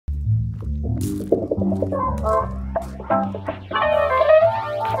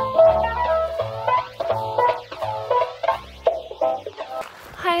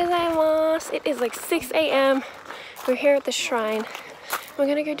It is like 6 a.m. We're here at the shrine. We're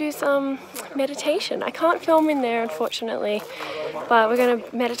gonna go do some meditation. I can't film in there, unfortunately, but we're gonna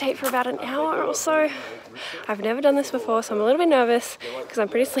meditate for about an hour or so. I've never done this before, so I'm a little bit nervous because I'm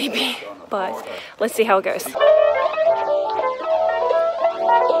pretty sleepy, but let's see how it goes.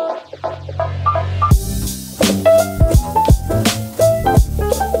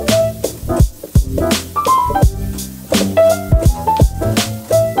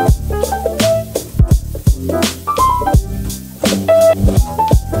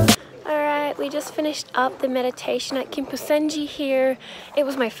 We just finished up the meditation at Kinpusenji here. It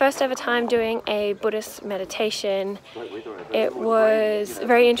was my first ever time doing a Buddhist meditation. It was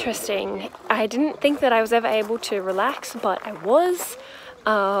very interesting. I didn't think that I was ever able to relax, but I was.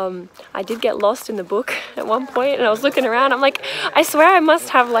 I did get lost in the book at one point, and I was looking around. I'm like, I swear I must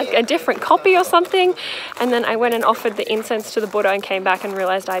have like a different copy or something. And then I went and offered the incense to the Buddha and came back and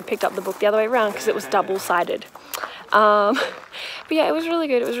realized I had picked up the book the other way around because it was double-sided. But yeah, it was really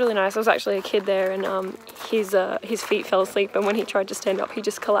good. It was really nice. There was actually a kid there, and his feet fell asleep, and when he tried to stand up, he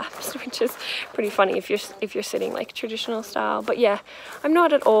just collapsed, which is pretty funny if you're sitting like traditional style. But yeah, I'm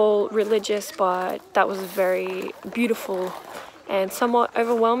not at all religious, but that was a very beautiful and somewhat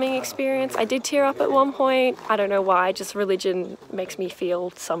overwhelming experience. I did tear up at one point. I don't know why, just religion makes me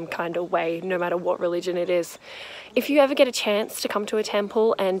feel some kind of way, no matter what religion it is. If you ever get a chance to come to a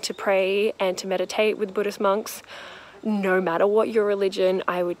temple and to pray and to meditate with Buddhist monks, no matter what your religion,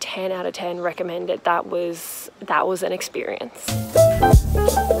 I would 10 out of 10 recommend it. That was an experience.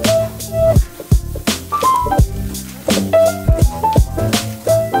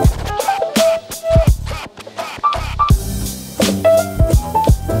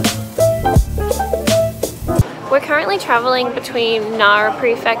 We're currently traveling between Nara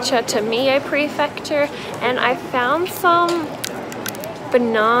Prefecture to Mie Prefecture, and I found some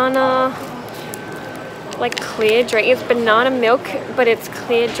banana, like clear drink. It's banana milk, but it's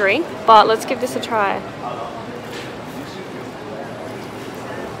clear drink. But let's give this a try.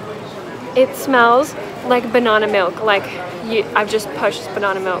 It smells like banana milk. Like I've just purchased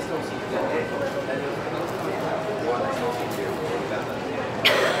banana milk.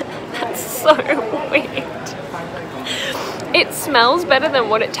 That's so weird. It smells better than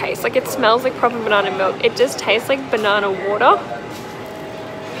what it tastes. Like, it smells like proper banana milk. It just tastes like banana water.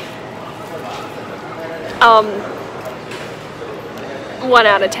 1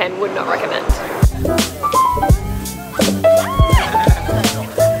 out of 10 would not recommend.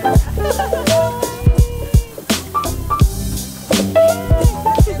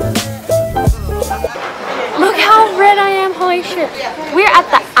 Look how red I am, holy shit. We're at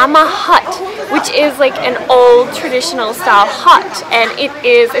the Ama hut, which is like an old traditional style hut, and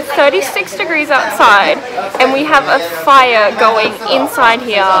it's 36 degrees outside, and we have a fire going inside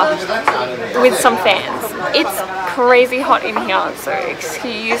here with some fans. It's crazy hot in here, so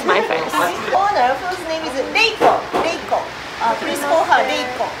excuse my face. Owner, whose name is Reiko. Please call her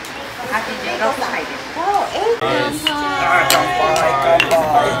Reiko.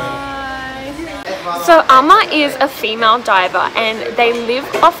 So Ama is a female diver, and they live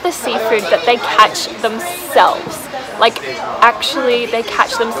off the seafood that they catch themselves. Like, actually, they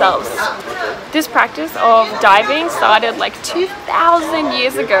catch themselves. This practice of diving started like 2,000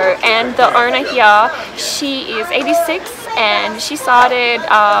 years ago, and the owner here, she is 86, and she started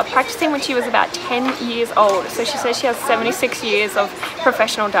practicing when she was about 10 years old. So she says she has 76 years of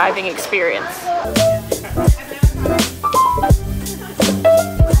professional diving experience.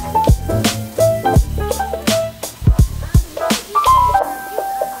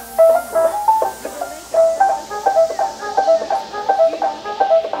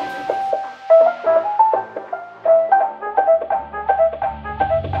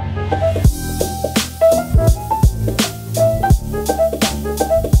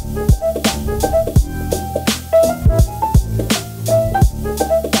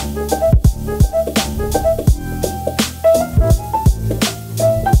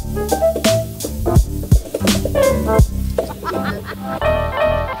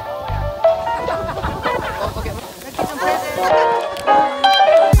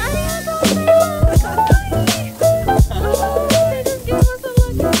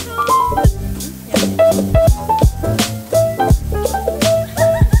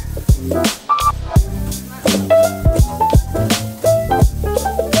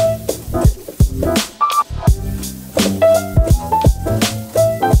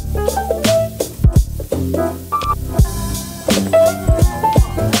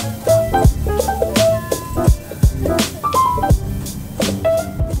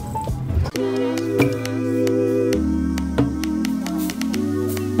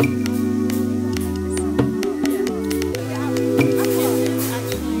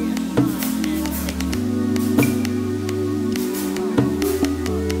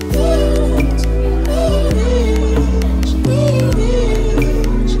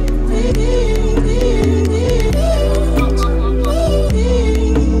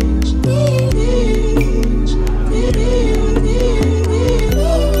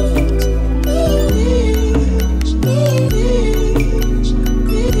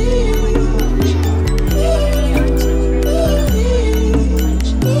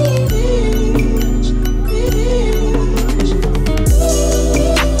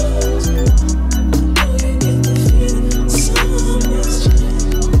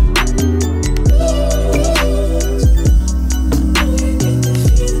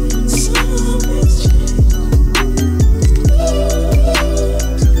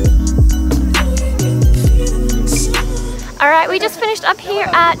 finished up here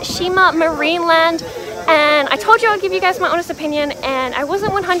at Shima Marineland, and I told you I'd give you guys my honest opinion, and I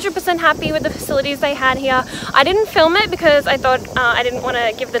wasn't 100% happy with the facilities they had here. I didn't film it because I thought I didn't want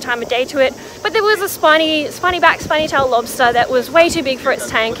to give the time of day to it, but there was a spiny back, spiny tail lobster that was way too big for its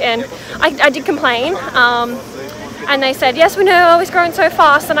tank, and I did complain. And they said, yes, we know, he's growing so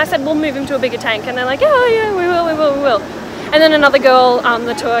fast. And I said, we'll move him to a bigger tank. And they're like, oh yeah, we will. And then another girl on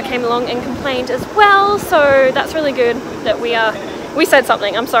the tour came along and complained as well. So that's really good that we said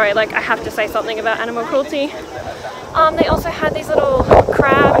something. I'm sorry, like I have to say something about animal cruelty. They also had these little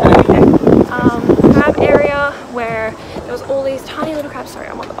crab area where there was all these tiny little crabs. Sorry,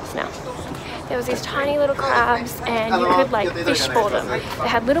 I'm on the bus now. There was these tiny little crabs, and you could like fish for them. They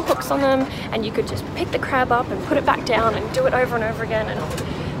had little hooks on them, and you could just pick the crab up and put it back down and do it over and over again. And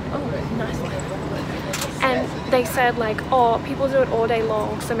oh, nice. And they said like, oh, people do it all day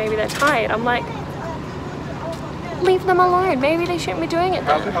long, so maybe they're tired. I'm like, leave them alone. Maybe they shouldn't be doing it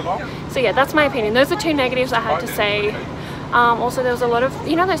then. So yeah, that's my opinion. Those are two negatives I had to say. Also, there was a lot of,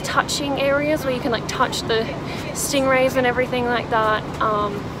 you know, those touching areas where you can like touch the stingrays and everything like that.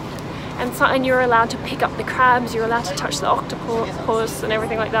 And you're allowed to pick up the crabs, you're allowed to touch the octopus and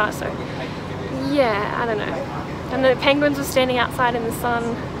everything like that, so yeah, I don't know. And the penguins were standing outside in the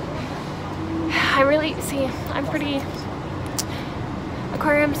sun.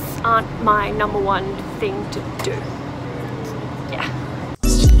 Aquariums aren't my #1 thing to do. Yeah.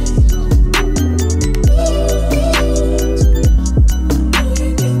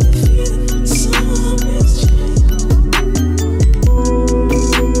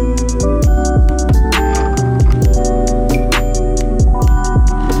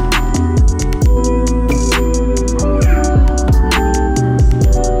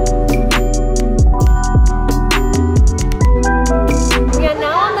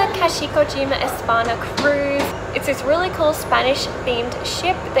 Kashikojima Espana cruise. It's this really cool Spanish themed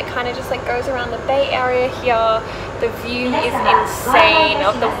ship that kind of just like goes around the bay area here. The view is insane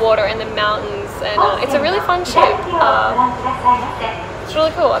of the water and the mountains, and it's a really fun ship. It's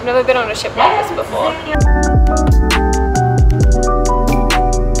really cool. I've never been on a ship like this before.